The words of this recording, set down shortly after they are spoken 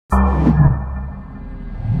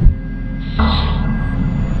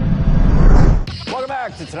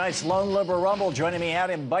to tonight's Lone Liberal Rumble. Joining me,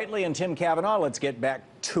 Adam Bitely and Tim Cavanaugh. Let's get back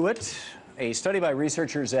to it. A study by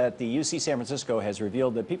researchers at the UC San Francisco has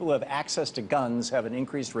revealed that people who have access to guns have an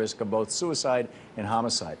increased risk of both suicide and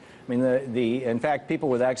homicide. I mean, in fact, people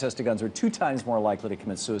with access to guns are 2 times more likely to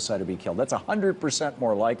commit suicide or be killed. That's 100%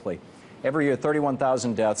 more likely. Every year,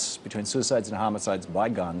 31,000 deaths between suicides and homicides by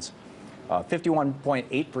guns.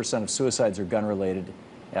 51.8% of suicides are gun-related.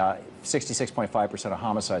 66.5% of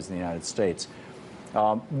homicides in the United States.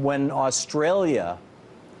 When Australia,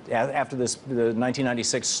 after the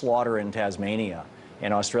 1996 slaughter in Tasmania,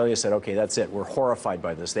 and Australia said, okay, that's it, we're horrified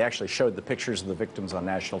by this. They actually showed the pictures of the victims on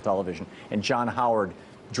national television. And John Howard,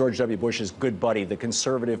 George W. Bush's good buddy, the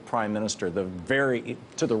conservative prime minister,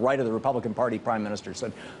 to the right of the Republican Party prime minister,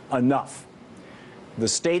 said, enough. The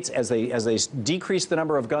states, as they decreased the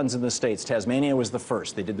number of guns in the states, Tasmania was the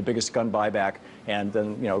first. They did the biggest gun buyback, and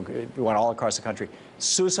then, you know, it went all across the country.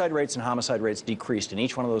 Suicide rates and homicide rates decreased in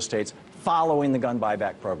each one of those states following the gun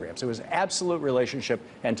buyback programs. It was an absolute relationship,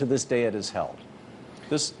 and to this day it is held.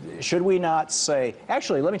 Should we not say,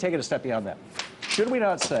 actually, let me take it a step beyond that. Should we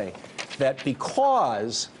not say that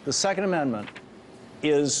because the Second Amendment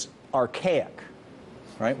is archaic,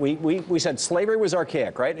 right? We said slavery was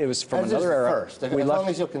archaic, right? It was from another era. First. As long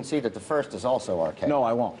as you'll concede that the first is also archaic. No,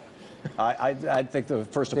 I won't. I think the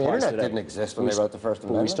first applies today. The internet didn't exist when they wrote the First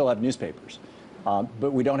Amendment. But we still have newspapers.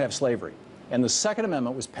 But we don't have slavery. And the Second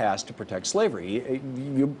Amendment was passed to protect slavery.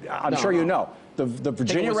 I'm sure you know. The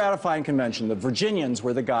Virginia Ratifying Convention, the Virginians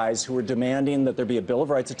were the guys who were demanding that there be a Bill of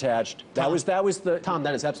Rights attached. Tom, that was the... Tom,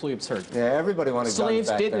 that is absolutely absurd. Yeah, everybody wanted Slaves guns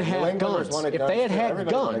back didn't then. have guns. If they had had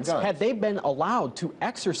guns, guns, had they been allowed to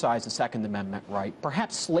exercise the Second Amendment right,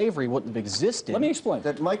 perhaps slavery wouldn't have existed. Let me explain.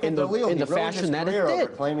 That Michael in the fashion that it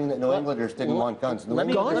did. Claiming that New Englanders didn't want guns. Gun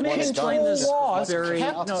control laws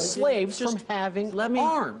kept slaves from having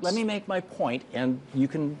arms. Let me make my point, and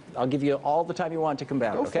I'll give you all the time you want to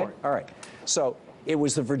combat it, okay? All right. So it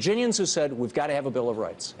was the Virginians who said, we've got to have a Bill of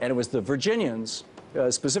Rights. And it was the Virginians,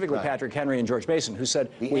 specifically Patrick Henry and George Mason, who said,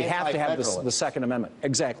 we have to have the Second Amendment.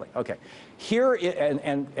 Exactly. Okay. Here,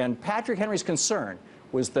 and Patrick Henry's concern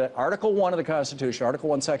was that Article 1 of the Constitution, Article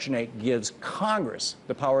 1, Section 8, gives Congress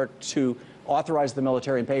the power to authorize the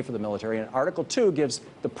military and pay for the military. And Article 2 gives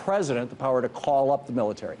the president the power to call up the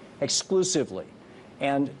military exclusively.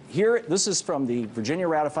 And here, this is from the Virginia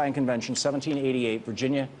Ratifying Convention, 1788,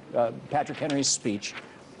 Virginia, Patrick Henry's speech.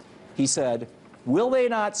 He said, will they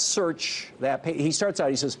not search that, he starts out,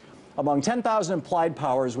 he says, among 10,000 implied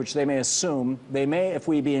powers which they may assume, they may, if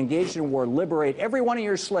we be engaged in war, liberate every one of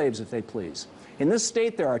your slaves if they please. In this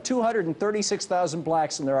state, there are 236,000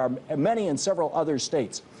 blacks, and there are many in several other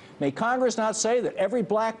states. May Congress not say that every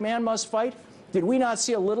black man must fight? Did we not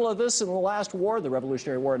see a little of this in the last war, the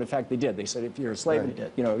Revolutionary War? And in fact, they did. They said if you're a slave,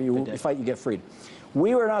 you fight, you get freed.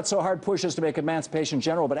 We were not so hard pushed as to make emancipation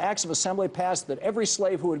general, but acts of assembly passed that every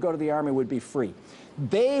slave who would go to the army would be free.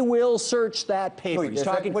 They will search that paper.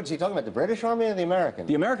 What's he talking about, the British Army or the American?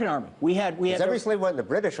 The American Army. We had every slave went in the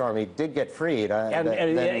British Army did get freed. And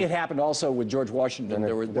it happened also with George Washington.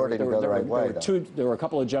 There were a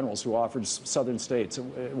couple of generals who offered southern states.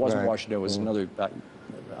 It wasn't Washington, it was another,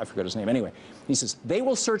 I forgot his name. Anyway, he says, they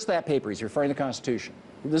will search that paper. He's referring to the Constitution.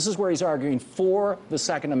 This is where he's arguing for the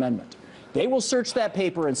Second Amendment. They will search that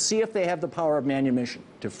paper and see if they have the power of manumission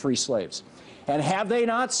to free slaves. And have they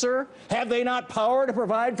not, sir? Have they not power to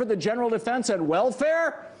provide for the general defense and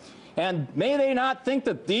welfare? And may they not think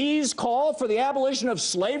that these call for the abolition of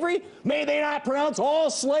slavery? May they not pronounce all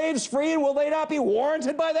slaves free? And will they not be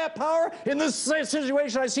warranted by that power? In this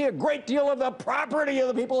situation, I see a great deal of the property of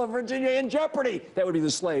the people of Virginia in jeopardy. That would be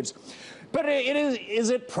the slaves. But is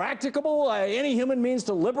it practicable by any human means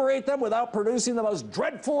to liberate them without producing the most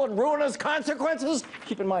dreadful and ruinous consequences?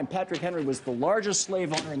 Keep in mind, Patrick Henry was the largest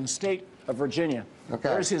slave owner in the state of Virginia. Okay.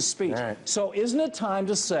 There's his speech. Right. So isn't it time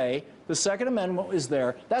to say the Second Amendment is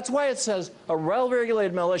there? That's why it says a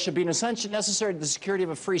well-regulated militia being essentially necessary to the security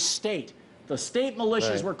of a free state. The state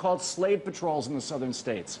militias were called slave patrols in the southern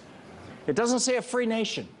states. It doesn't say a free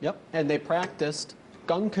nation. Yep, and they practiced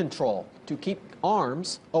gun control to keep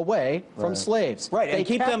arms away from slaves. Right, and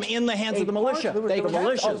keep them in the hands of the militia. They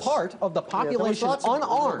kept a part of the population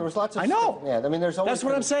unarmed. There was lots of, I know. Yeah, I mean, there's always that's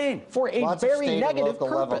what I'm saying. For a very negative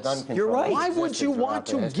purpose. You're right. Why would you want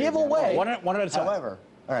to give away... One at a time. However,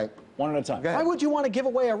 all right. One at a time. Why would you want to give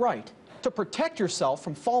away a right to protect yourself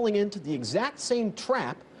from falling into the exact same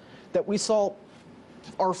trap that we saw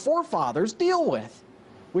our forefathers deal with,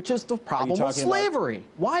 which is the problem with slavery?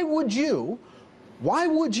 Why would you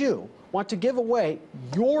want to give away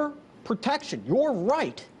your protection, your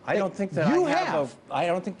right I don't think that I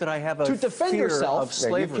don't think that I have a to defend fear yourself. of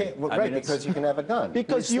slavery. Right, because you can have a gun.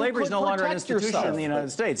 Because you slavery is could no longer an protect institution yourself. in the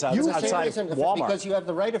United States. You Outside of Walmart. Because you have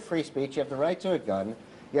the right of free speech, you have the right to a gun,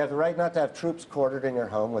 you have the right not to have troops quartered in your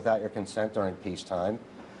home without your consent during peacetime,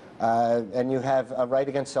 and you have a right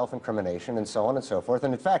against self-incrimination and so on and so forth.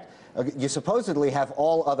 And in fact, you supposedly have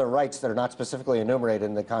all other rights that are not specifically enumerated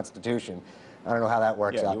in the Constitution. I don't know how that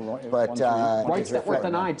works out. Rights that were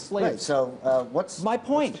denied slaves. Right, so what's my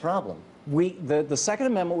point? What's the problem? The Second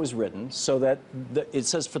Amendment was written so that it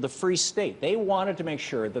says for the free state. They wanted to make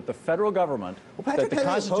sure that the federal government, Patrick that the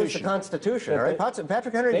Henry opposed the Constitution, all right?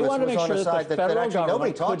 Patrick Henry they was wanted to make on sure a that side the that federal actually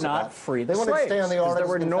nobody government talks could not about. free the They wanted to slaves. stay on the Because there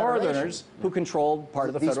were Articles of Confederation. Northerners who controlled part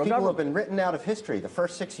of the These federal people government. have been written out of history. The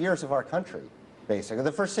first 6 years of our country, basically,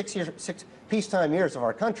 the first 6 peacetime years of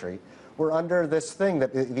our country, we're under this thing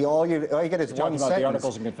that all you get is one about sentence. the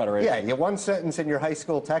Articles of Confederation. Yeah, you have one sentence in your high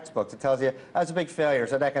school textbook that tells you that was a big failure,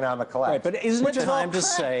 it's an economic collapse. Right, but isn't it time to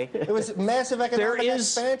say it was massive economic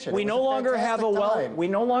expansion? We no longer have a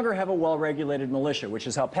well-regulated militia, which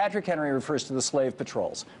is how Patrick Henry refers to the slave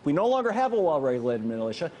patrols. We no longer have a well-regulated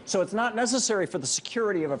militia, so it's not necessary for the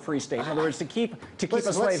security of a free state. In other words, to keep a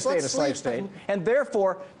slave state a slave state, and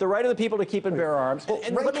therefore the right of the people to keep and bear arms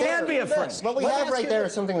can be a free. What we have right there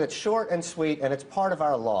is something that's short and sweet, and it's part of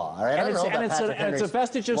our law. All right? And it's a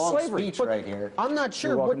vestige of slavery. Speech right here. I'm not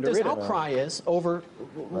sure what this outcry is over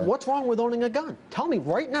what's wrong with owning a gun. Tell me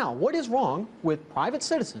right now, what is wrong with private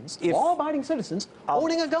citizens, law-abiding citizens,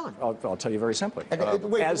 owning a gun? I'll tell you very simply.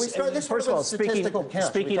 First of all, speaking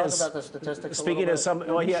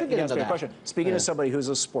as somebody who's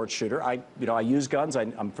a sports shooter, I use guns.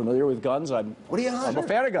 I'm familiar with guns. What do you hunt? I'm a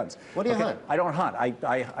fan of guns. What do you hunt? I don't hunt.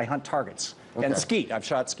 I hunt targets and skeet. I've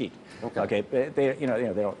shot skeet. Okay. They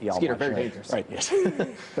don't. Skeet are very dangerous. Right. Yes.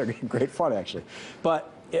 They're great fun actually.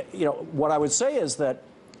 But what I would say is that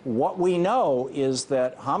what we know is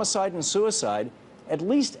that homicide and suicide, at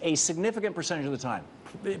least a significant percentage of the time,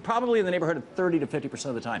 probably in the neighborhood of 30 to 50%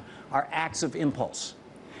 of the time, are acts of impulse.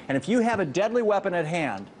 And if you have a deadly weapon at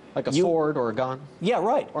hand, like a sword or a gun? Yeah,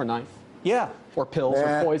 right. Or a knife? Yeah. Or pills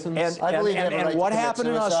or poisons? And what happened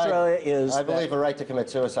in Australia is I believe a right to commit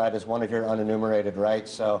suicide is one of your unenumerated rights,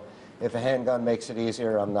 so if a handgun makes it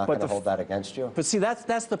easier, I'm not going to hold that against you. But see,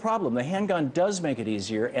 that's the problem. The handgun does make it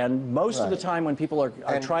easier, and most of the time when people are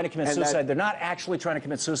trying to commit suicide, they're not actually trying to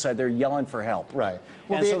commit suicide. They're yelling for help. Right.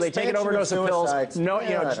 Well, and so they take an overdose of pills.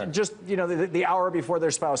 The hour before their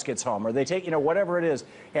spouse gets home, or they take whatever it is.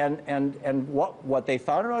 And what they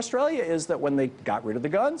found in Australia is that when they got rid of the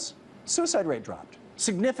guns, suicide rate dropped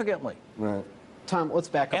significantly. Right. Tom, let's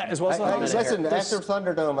back up. As well as listen, after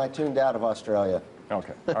Thunderdome, I tuned out of Australia.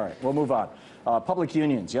 Okay, all right, we'll move on. Public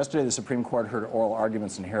unions. Yesterday, the Supreme Court heard oral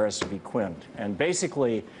arguments in Harris v. Quinn, and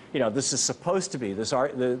basically, this is supposed to be the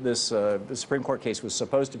Supreme Court case was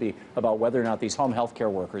supposed to be about whether or not these home health care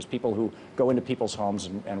workers, people who go into people's homes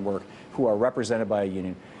and work, who are represented by a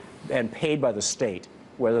union and paid by the state,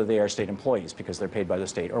 whether they are state employees because they're paid by the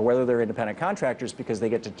state, or whether they're independent contractors because they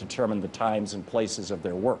get to determine the times and places of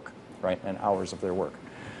their work, right, and hours of their work.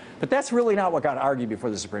 But that's really not what got argued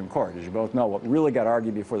before the Supreme Court. As you both know, what really got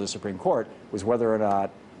argued before the Supreme Court was whether or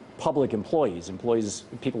not public employees,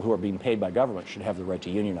 people who are being paid by government, should have the right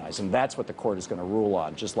to unionize. And that's what the court is going to rule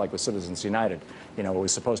on, just like with Citizens United. It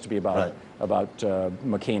was supposed to be about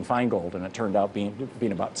McCain-Feingold, and it turned out being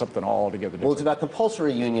about something altogether different. Well, it's about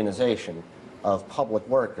compulsory unionization of public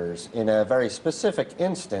workers in a very specific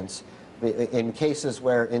instance. In cases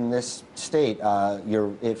where in this state,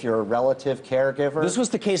 if you're a relative caregiver, this was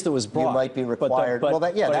the case that was brought. You might be required.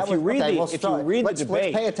 Let's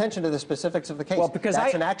pay attention to the specifics of the case. Well, because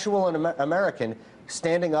that's an actual American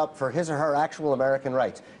standing up for his or her actual American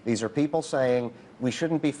rights. These are people saying we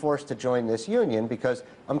shouldn't be forced to join this union because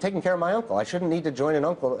I'm taking care of my uncle. I shouldn't need to join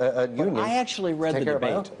a union. I actually read the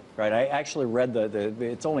debate. Right, I actually read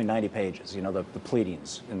it's only 90 pages, the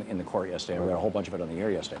pleadings in the court yesterday. I read a whole bunch of it on the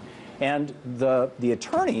air yesterday. And the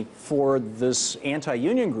attorney for this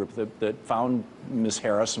anti-union group that found Ms.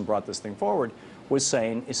 Harris and brought this thing forward was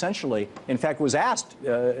saying, essentially, in fact, was asked,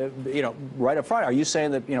 right up front, are you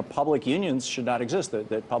saying that, public unions should not exist,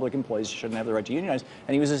 that public employees shouldn't have the right to unionize?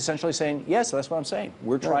 And he was essentially saying, yes, that's what I'm saying.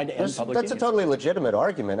 We're trying to end public unions. That's a totally legitimate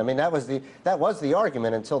argument. I mean, that was the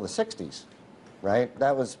argument until the 60s, right?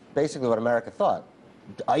 That was basically what America thought.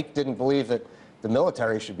 Ike didn't believe that the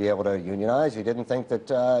military should be able to unionize. He didn't think that,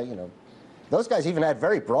 those guys even had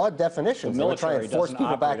very broad definitions. The military trying to force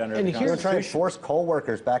people back. They were trying to force coal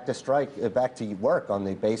workers back to strike, back to work on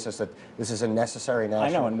the basis that this is a necessary national. I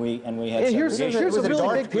know, and we had. Here's a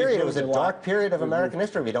really big period. It was a dark period of American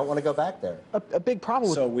history. We don't want to go back there. A big problem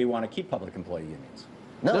with. So we want to keep public employee unions.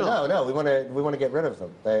 No. We want to get rid of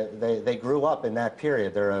them. They grew up in that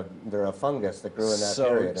period. They're a fungus that grew in that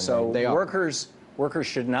period. So workers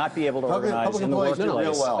should not be able to organize in the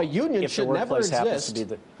workplace. A union should never exist to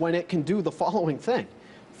be when it can do the following thing.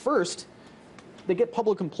 First, they get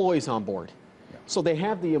public employees on board. So they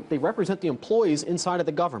represent the employees inside of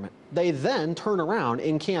the government. They then turn around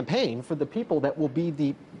and campaign for the people that will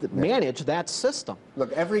be manage that system.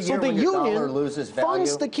 Look, every year so when your dollar loses value,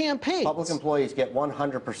 funds the campaigns. Public employees get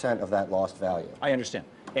 100% of that lost value. I understand.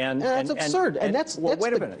 And that's absurd. And that's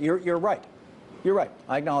wait a minute. You're right. You're right.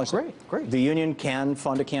 I acknowledge that. Great. The union can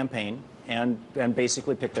fund a campaign and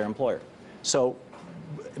basically pick their employer. So,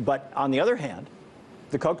 but on the other hand,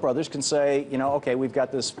 the Koch brothers can say, you know, okay, we've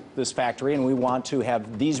got this factory and we want to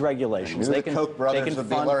have these regulations. I knew the Koch brothers would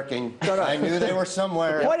be lurking. I knew they were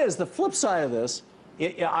somewhere. What is the flip side of this?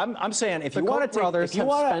 I'm saying if you want to take, if you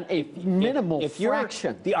want a minimal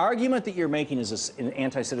fraction. The argument that you're making is an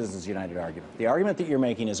anti-citizens united argument. The argument that you're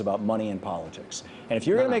making is about money and politics. And if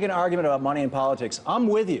you're going to make an argument about money and politics, I'm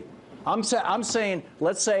with you. I'm saying,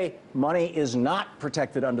 let's say money is not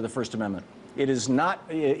protected under the First Amendment. It is not.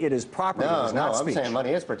 It is property. No, it is not speech. I'm saying money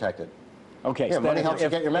is protected. Okay. Yeah, so money helps you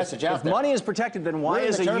get your message out there. If money is protected, then why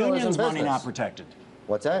is a union's money not protected?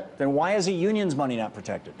 What's that? Then why is a union's money not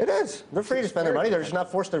protected? It is. They're free to spend their money. They're just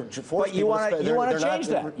not forced to force. But you want to change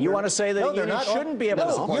that. You want to say that unions shouldn't be able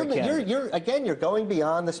to support candidates. You're going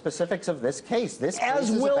beyond the specifics of this case. This case as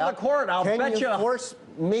is will about, the court. I'll bet you. Can you force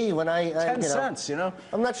me when 10 cents, you know?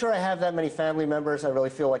 I'm not sure I have that many family members I really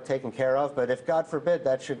feel like taking care of, but if, God forbid,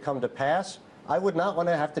 that should come to pass, I would not want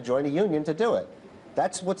to have to join a union to do it.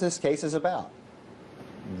 That's what this case is about.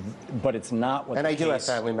 But it's not what. And I do have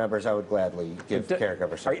family members I would gladly give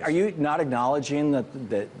caregiver service. Are you not acknowledging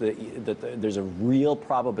that there's a real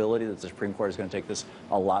probability that the Supreme Court is going to take this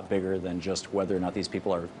a lot bigger than just whether or not these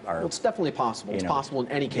people are well, it's definitely possible. It's possible in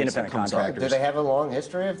any case that comes up. Do they have a long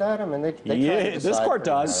history of that? I mean, they this court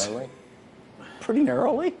does. Pretty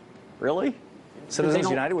narrowly? Really? Citizens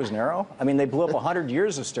United was narrow? I mean, they blew up 100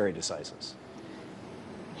 years of stare decisis.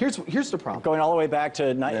 Here's the problem. Going all the way back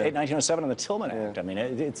to 1907 and the Tillman Act. I mean,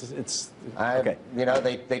 it's okay. You know,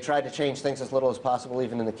 they tried to change things as little as possible,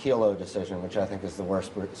 even in the Kelo decision, which I think is the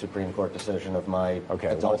worst Supreme Court decision of my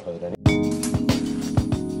adulthood.